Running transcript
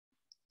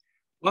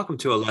Welcome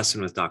to a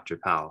lesson with Dr.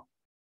 Powell.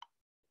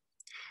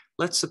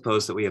 Let's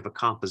suppose that we have a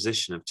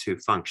composition of two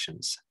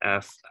functions,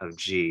 f of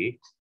g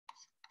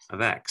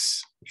of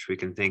x, which we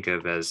can think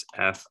of as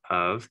f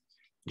of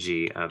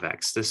g of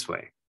x this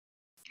way.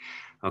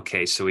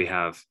 Okay, so we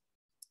have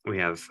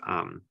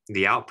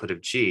the output of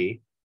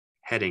g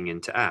heading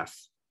into f.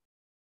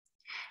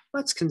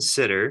 Let's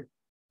consider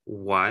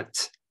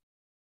what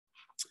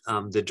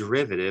the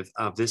derivative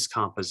of this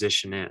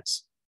composition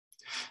is.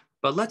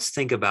 But let's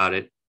think about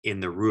it in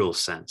the rule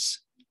sense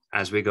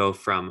as we go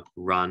from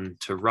run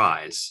to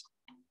rise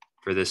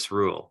for this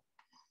rule.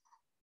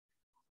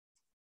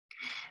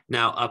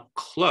 Now up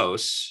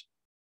close,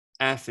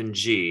 f and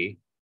g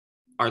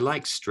are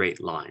like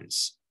straight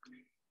lines.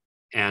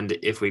 And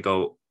if we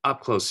go up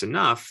close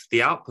enough,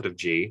 the output of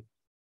g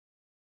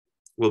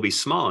will be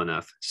small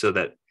enough so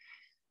that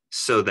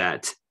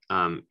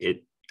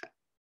it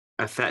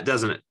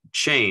doesn't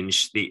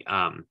change the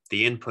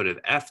input of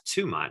f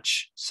too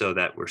much, so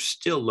that we're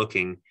still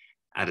looking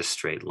at a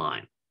straight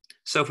line.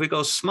 So if we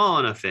go small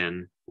enough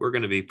in, we're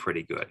going to be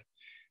pretty good.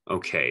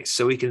 Okay,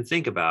 so we can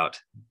think about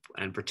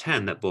and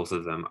pretend that both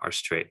of them are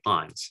straight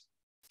lines.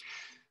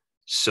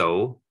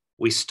 So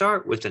we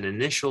start with an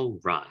initial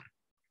run,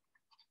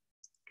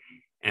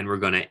 and we're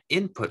going to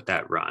input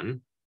that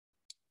run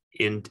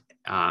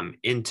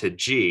into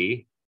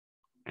g,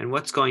 and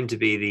what's going to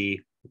be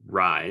the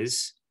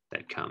rise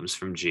that comes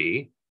from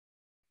g.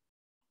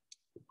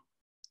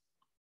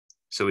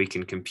 So we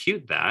can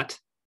compute that.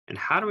 And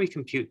how do we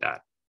compute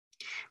that?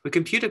 We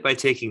compute it by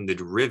taking the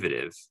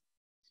derivative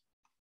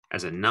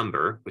as a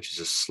number, which is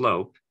a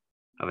slope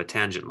of a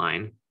tangent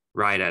line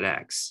right at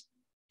x,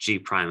 g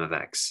prime of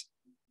x.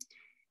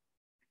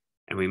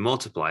 And we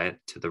multiply it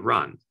to the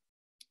run.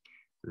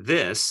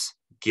 This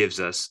gives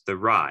us the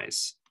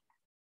rise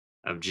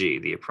of g,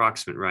 the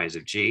approximate rise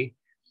of g.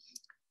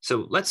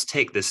 So let's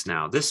take this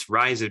now, this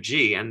rise of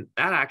g, and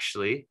that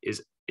actually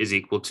is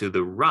equal to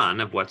the run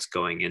of what's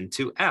going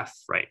into f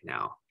right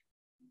now,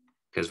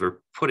 because we're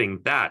putting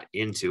that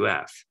into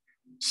f.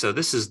 So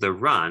this is the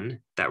run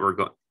that we're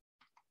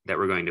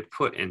going to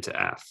put into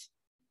f.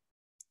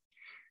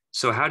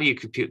 So how do you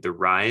compute the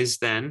rise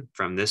then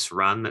from this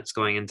run that's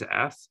going into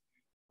f?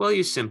 Well,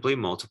 you simply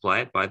multiply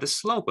it by the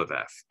slope of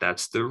f.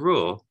 That's the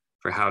rule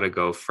for how to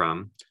go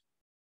from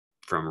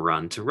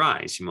run to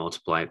rise. You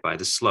multiply it by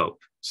the slope.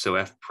 So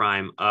f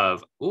prime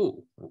of,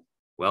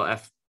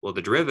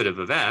 the derivative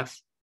of f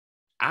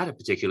at a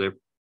particular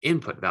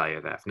input value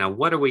of f. Now,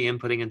 what are we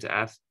inputting into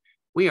f?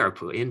 We are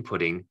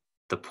inputting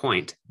the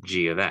point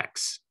g of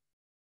x.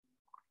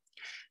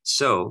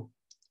 So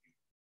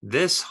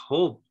this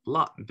whole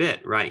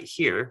bit right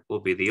here will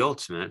be the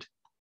ultimate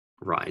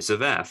rise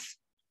of f.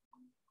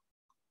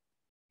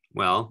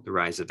 Well, the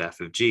rise of f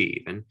of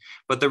g even,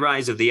 but the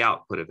rise of the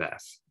output of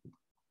f.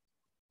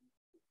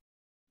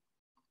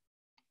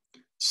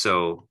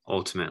 So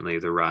ultimately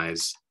the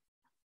rise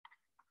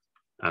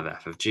of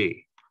f of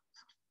g,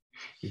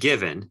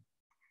 given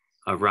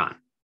a run.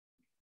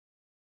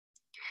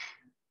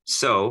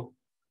 So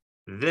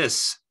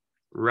this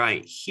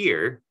right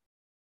here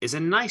is a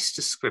nice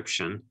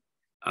description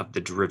of the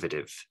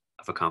derivative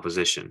of a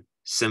composition.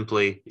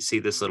 Simply, you see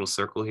this little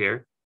circle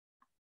here?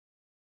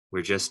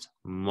 We're just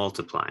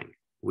multiplying.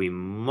 We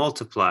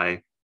multiply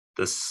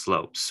the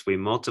slopes. We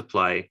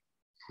multiply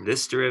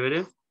this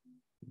derivative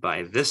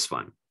by this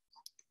one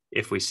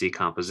if we see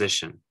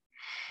composition.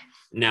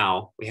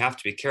 Now, we have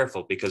to be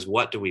careful, because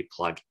what do we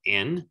plug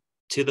in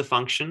to the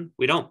function?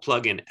 We don't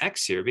plug in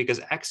x here because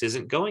x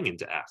isn't going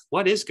into f.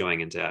 What is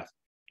going into f?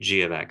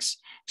 G of x.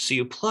 So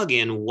you plug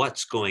in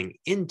what's going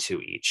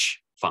into each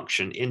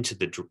function, into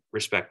the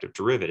respective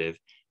derivative,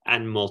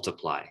 and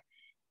multiply.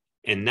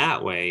 In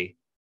that way,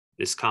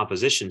 this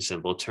composition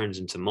symbol turns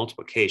into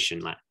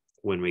multiplication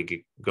when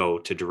we go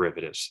to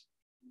derivatives.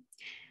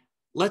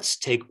 Let's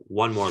take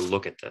one more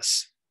look at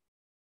this.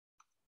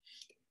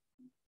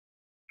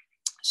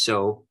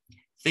 So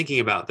thinking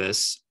about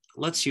this,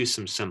 let's use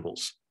some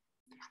symbols.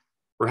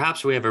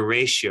 Perhaps we have a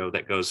ratio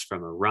that goes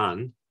from a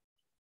run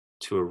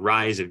to a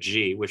rise of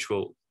g, which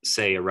will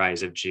say a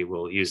rise of g.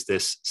 We'll use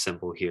this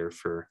symbol here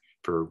for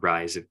a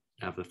rise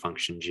of the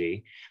function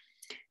g.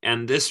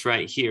 And this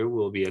right here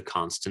will be a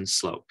constant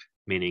slope,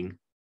 meaning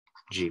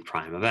g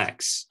prime of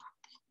x.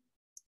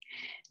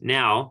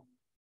 Now,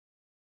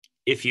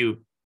 if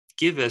you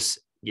give us,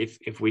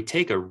 if we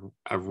take a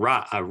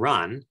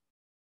run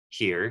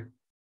here,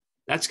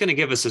 that's going to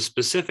give us a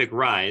specific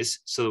rise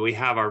so that we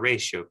have our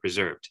ratio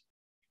preserved.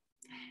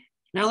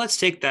 Now let's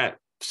take that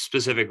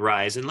specific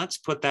rise and let's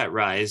put that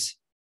rise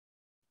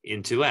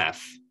into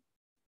f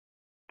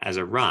as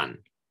a run.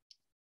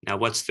 Now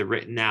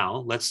now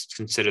let's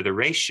consider the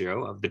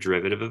ratio of the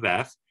derivative of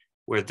f,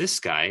 where this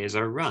guy is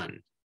our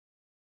run.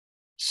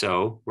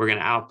 So we're going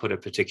to output a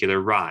particular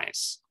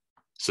rise.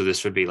 So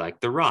this would be like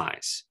the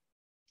rise.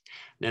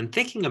 Then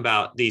thinking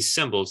about these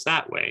symbols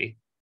that way,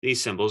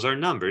 these symbols are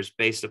numbers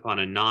based upon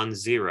a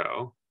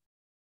non-zero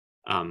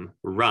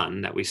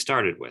run that we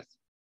started with.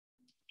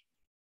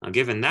 Now,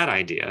 given that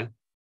idea,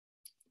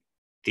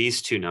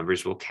 these two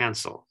numbers will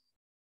cancel.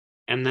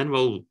 And then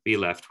we'll be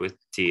left with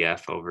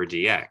df over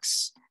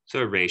dx. So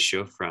a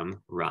ratio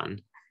from run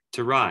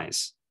to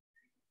rise.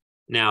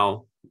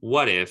 Now,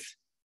 what if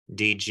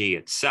dg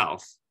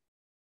itself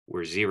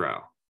were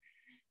 0?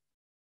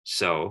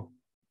 So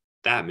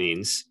that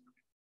means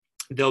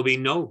there'll be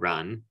no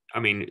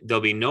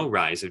there'll be no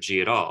rise of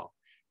g at all.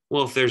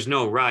 Well, if there's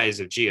no rise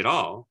of g at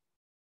all,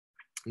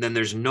 then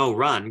there's no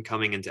run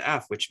coming into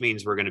f, which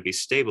means we're going to be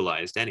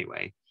stabilized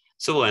anyway.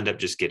 So we'll end up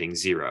just getting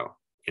 0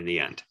 in the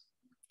end.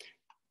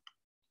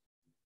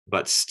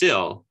 But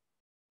still,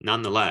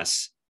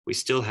 nonetheless, we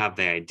still have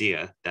the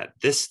idea that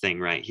this thing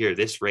right here,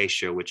 this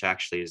ratio, which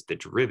actually is the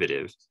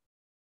derivative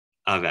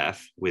of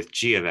f with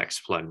g of x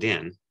plugged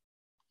in,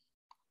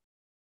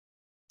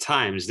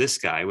 times this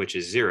guy, which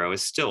is 0,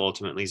 is still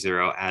ultimately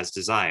 0 as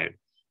desired.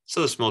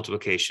 So this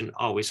multiplication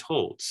always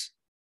holds.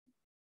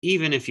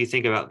 Even if you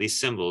think about these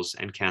symbols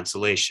and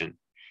cancellation.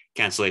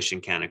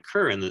 Cancellation can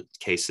occur in the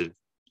case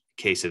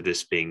of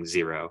this being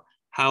 0.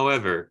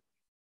 However,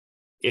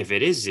 if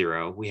it is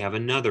 0, we have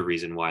another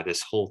reason why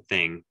this whole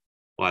thing,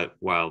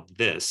 while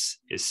this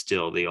is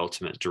still the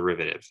ultimate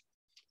derivative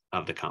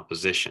of the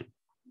composition.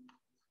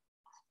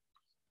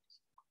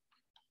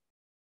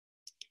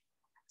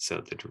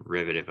 So the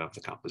derivative of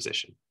the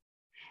composition.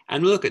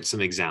 And we'll look at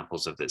some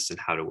examples of this and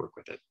how to work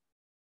with it.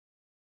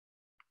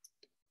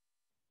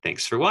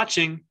 Thanks for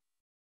watching.